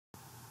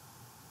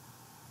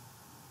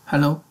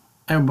Hello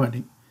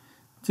everybody,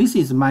 this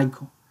is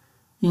Michael.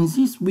 In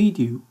this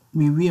video,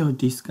 we will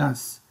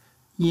discuss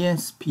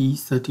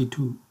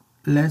ESP32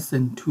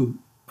 Lesson 2,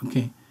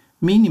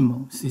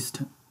 minimum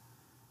system.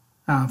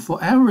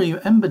 For every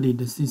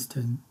embedded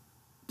system,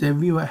 they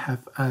will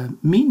have a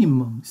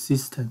minimum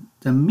system,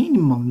 the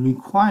minimum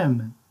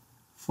requirement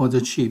for the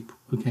chip,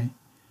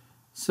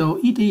 So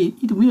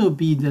it will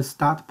be the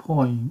start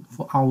point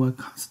for our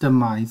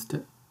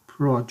customized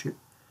project,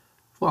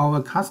 for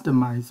our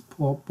customized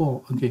board,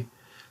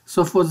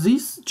 So for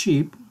this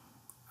chip,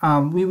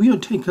 we will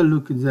take a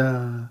look at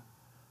the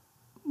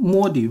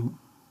module.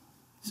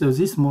 So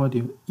this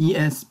module,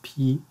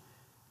 ESPW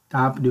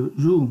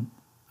Room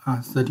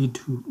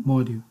 32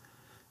 module.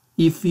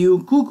 If you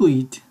Google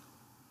it,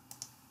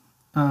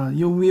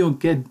 you will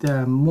get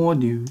the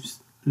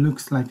modules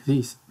looks like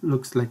this,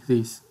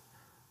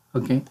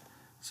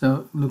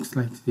 So looks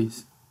like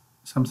this,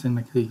 something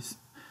like this.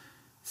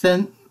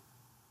 Then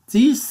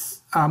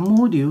this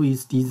module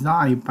is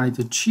designed by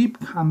the chip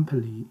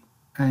company,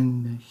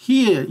 and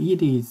here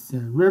it is a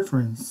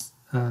reference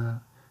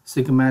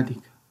schematic.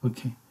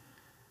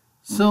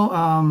 So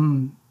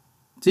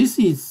this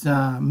is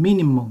a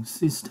minimum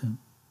system.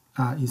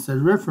 It's a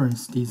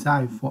reference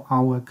design for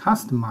our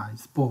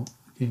customized board.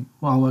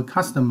 For our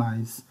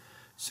customized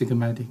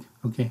schematic.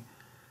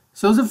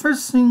 So the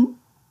first thing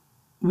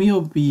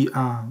will be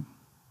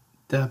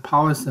the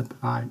power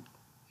supply.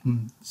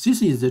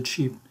 This is the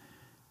chip.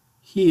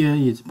 Here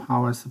is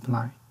power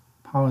supply,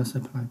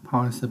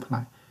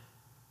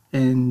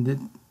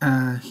 and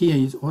here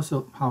is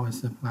also power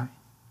supply.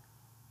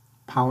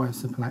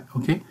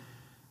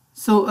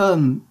 So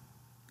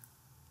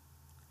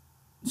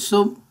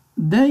so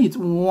there is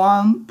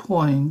one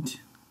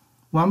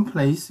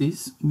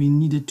places we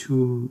need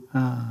to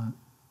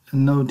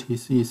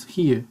notice is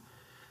here.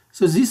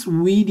 So this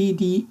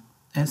VDD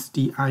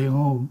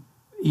SDIO,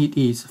 it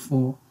is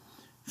for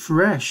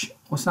flash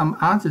or some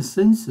other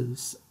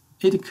sensors.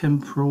 It can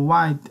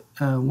provide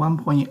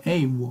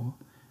 1.8 volt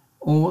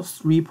or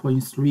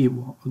 3.3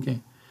 volt.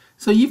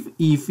 So if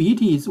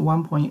it is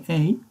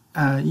 1.8,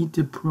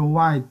 it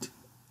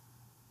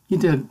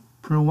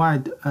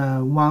provide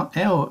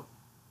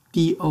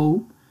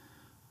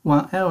 1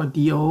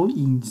 LDO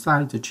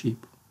inside the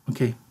chip.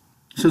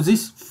 So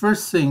this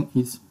first thing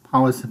is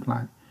power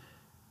supply.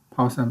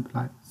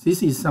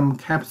 This is some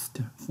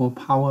capacitor for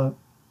power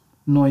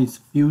noise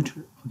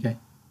filter.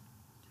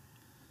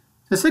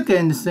 The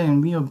second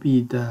thing will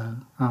be the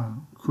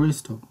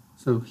crystal.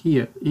 So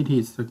here it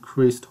is the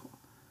crystal.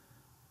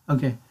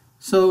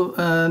 So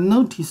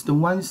notice the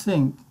one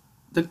thing,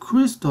 the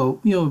crystal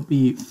will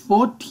be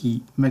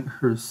 40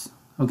 megahertz.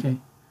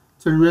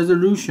 The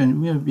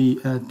resolution will be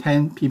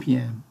 10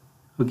 ppm.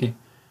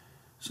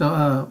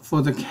 So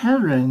for the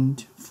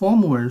current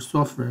firmware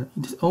software,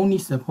 it only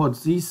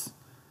supports this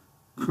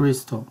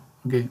crystal.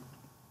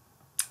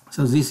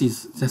 So this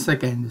is the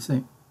second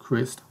thing,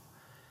 crystal.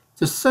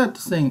 The third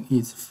thing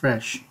is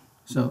flash.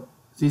 So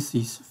this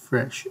is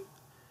flash.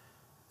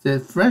 The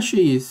flash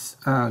is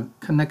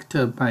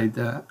connected by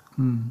the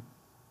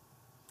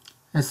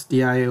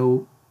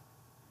SDIO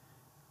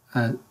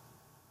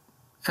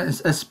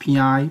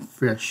SPI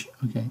flash.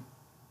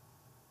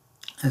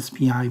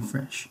 SPI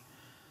flash.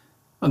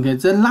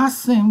 The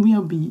last thing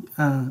will be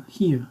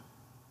here.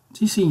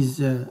 This is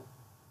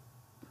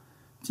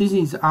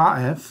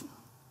RF.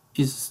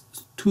 Is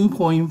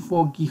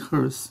 2.4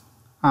 gigahertz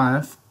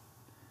RF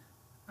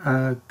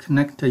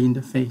connector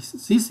interface.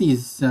 This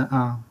is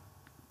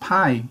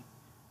pi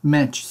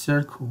match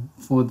circle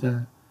for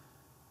the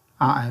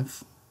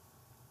RF.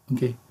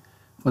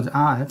 For the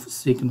RF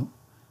signal.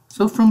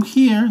 So from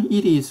here,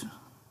 it is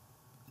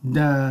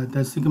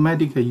the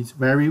schematic is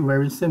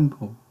very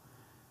simple.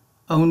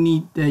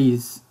 Only there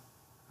is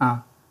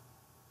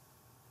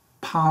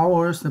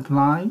power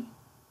supply,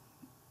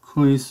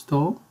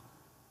 crystal,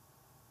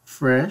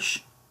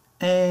 flash,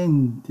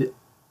 and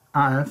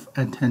RF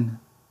antenna.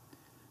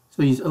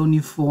 So it's only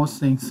 4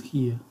 things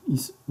here.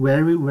 It's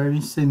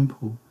very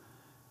simple.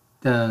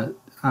 The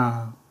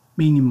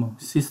minimum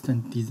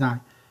system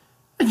design.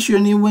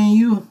 Actually, when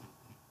you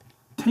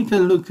take a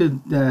look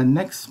at the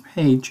next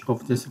page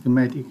of the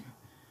schematic,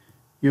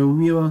 you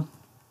will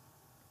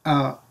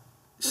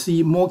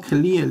see more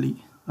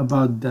clearly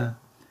about the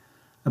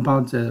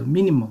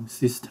minimum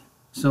system.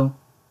 So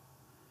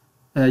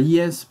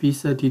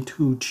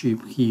ESP32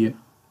 chip here,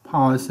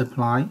 power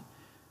supply,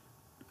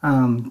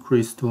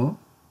 crystal,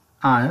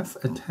 RF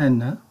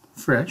antenna,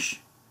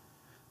 flash.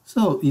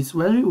 So it's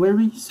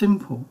very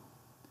simple,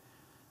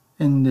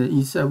 and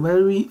it's a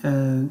very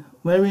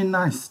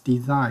nice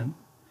design.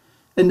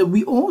 And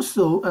we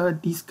also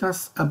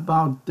discuss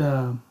about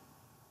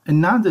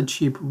another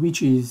chip,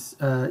 which is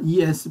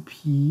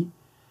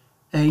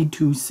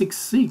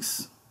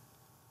ESP8266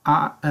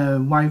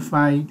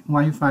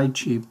 Wi-Fi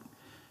chip.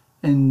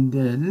 And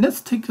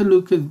let's take a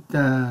look at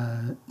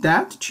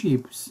that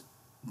chips,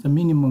 the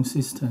minimum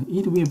system.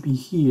 It will be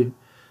here.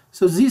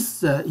 So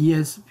this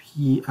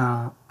ESP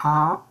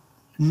R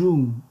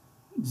Room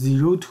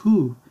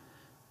 02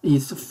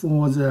 is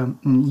for the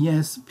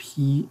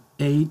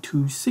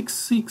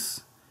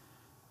ESP8266.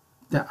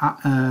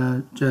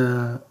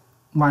 The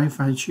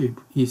Wi-Fi chip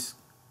it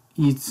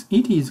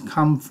is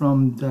come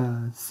from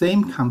the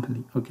same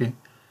company. Okay,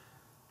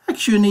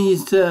 actually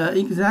it's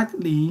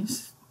exactly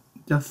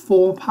the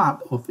 4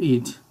 part of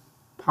it: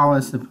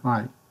 power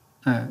supply,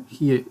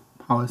 here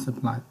power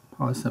supply,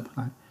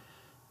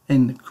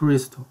 and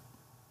crystal,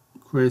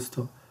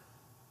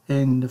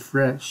 and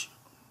fresh,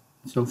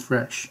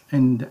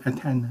 and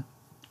antenna.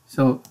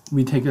 So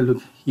we take a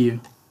look here.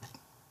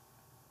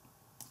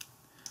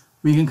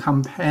 We can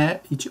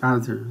compare each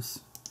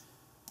other's.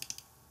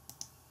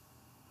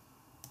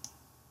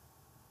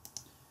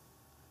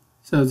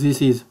 So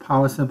this is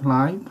power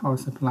supply,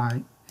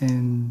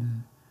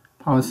 and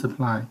power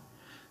supply.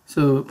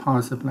 So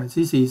power supply,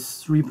 this is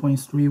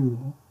 3.3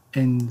 volt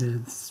and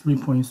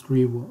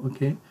 3.3 volt,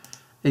 okay?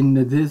 And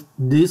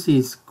this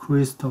is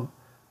crystal.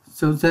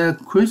 So the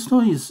crystal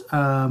is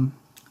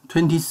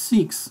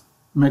 26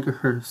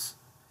 megahertz,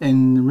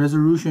 and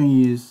resolution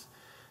is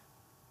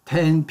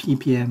 10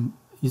 ppm.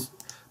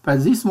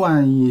 But this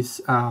one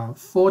is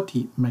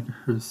 40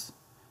 megahertz,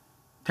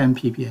 10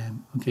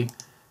 ppm, okay?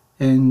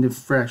 And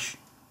fresh,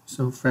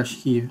 so fresh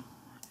here,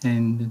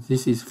 and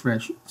this is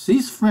fresh.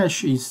 This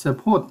fresh is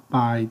supported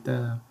by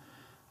the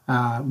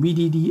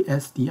VDD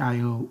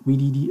SDIO,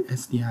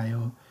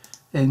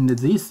 and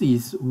this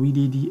is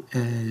VDD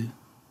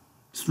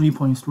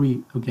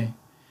 3.3, okay?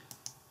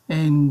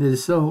 And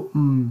so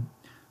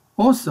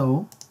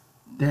also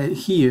that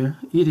here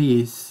it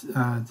is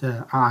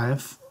the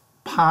RF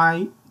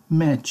Pi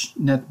match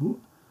network,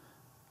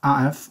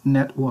 RF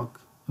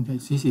network, okay?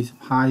 This is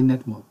Pi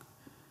network,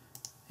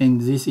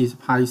 and this is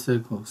Pi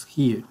circles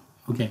here,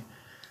 okay?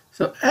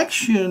 So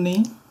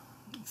actually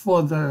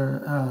for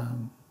the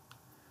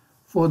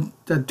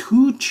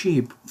 2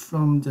 chips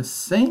from the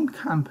same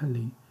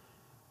company,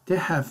 they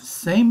have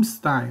same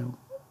style,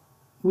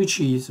 which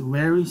is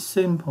very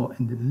simple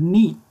and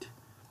neat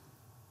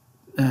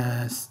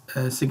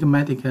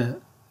schematic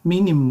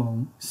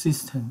minimum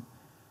system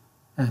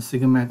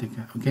schematic,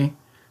 okay?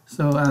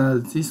 So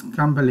this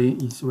company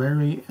is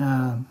very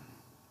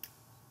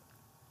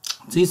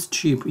this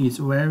chip is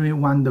very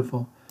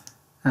wonderful.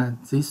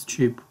 This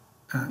chip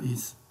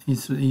is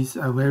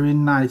a very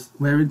nice,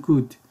 very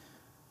good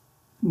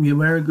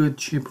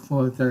chip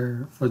for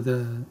the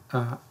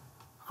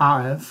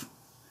RF,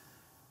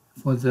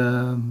 for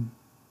the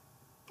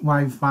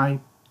Wi-Fi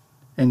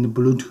and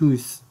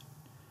Bluetooth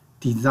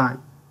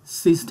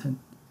system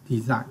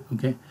design,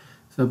 okay?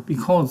 So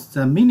because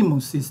the minimum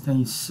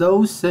system is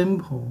so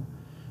simple,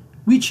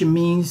 which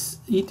means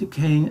it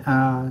can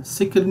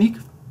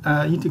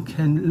it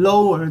can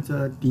lower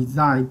the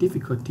design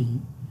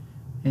difficulty,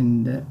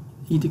 and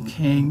it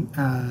can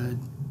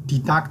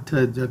deduct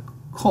the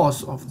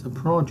cost of the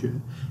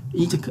project.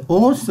 It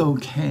also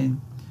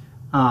can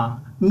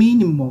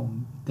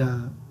minimum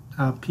the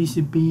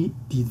PCB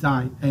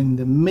design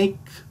and make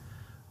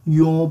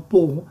your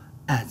board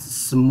as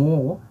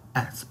small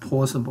as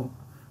possible,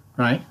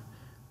 right?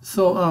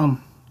 So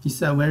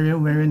it's a very,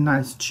 very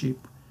nice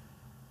chip.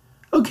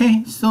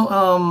 Okay, so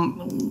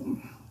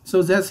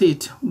so that's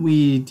it.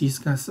 We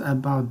discussed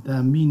about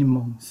the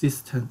minimum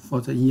system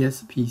for the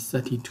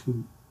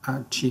ESP32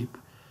 chip.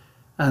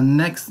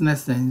 Next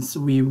lessons,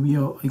 we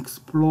will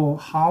explore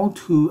how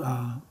to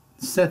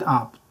set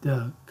up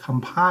the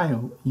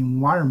compile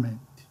environment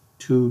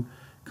to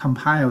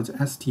compile the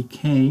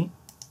SDK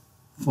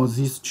for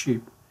this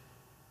chip.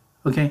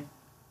 Okay,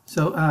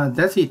 so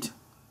that's it.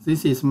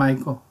 This is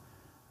Michael.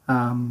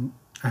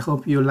 I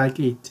hope you like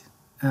it.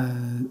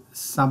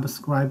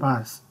 Subscribe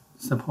us,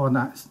 support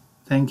us.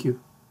 Thank you.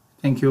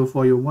 Thank you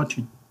for your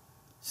watching.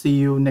 See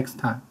you next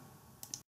time.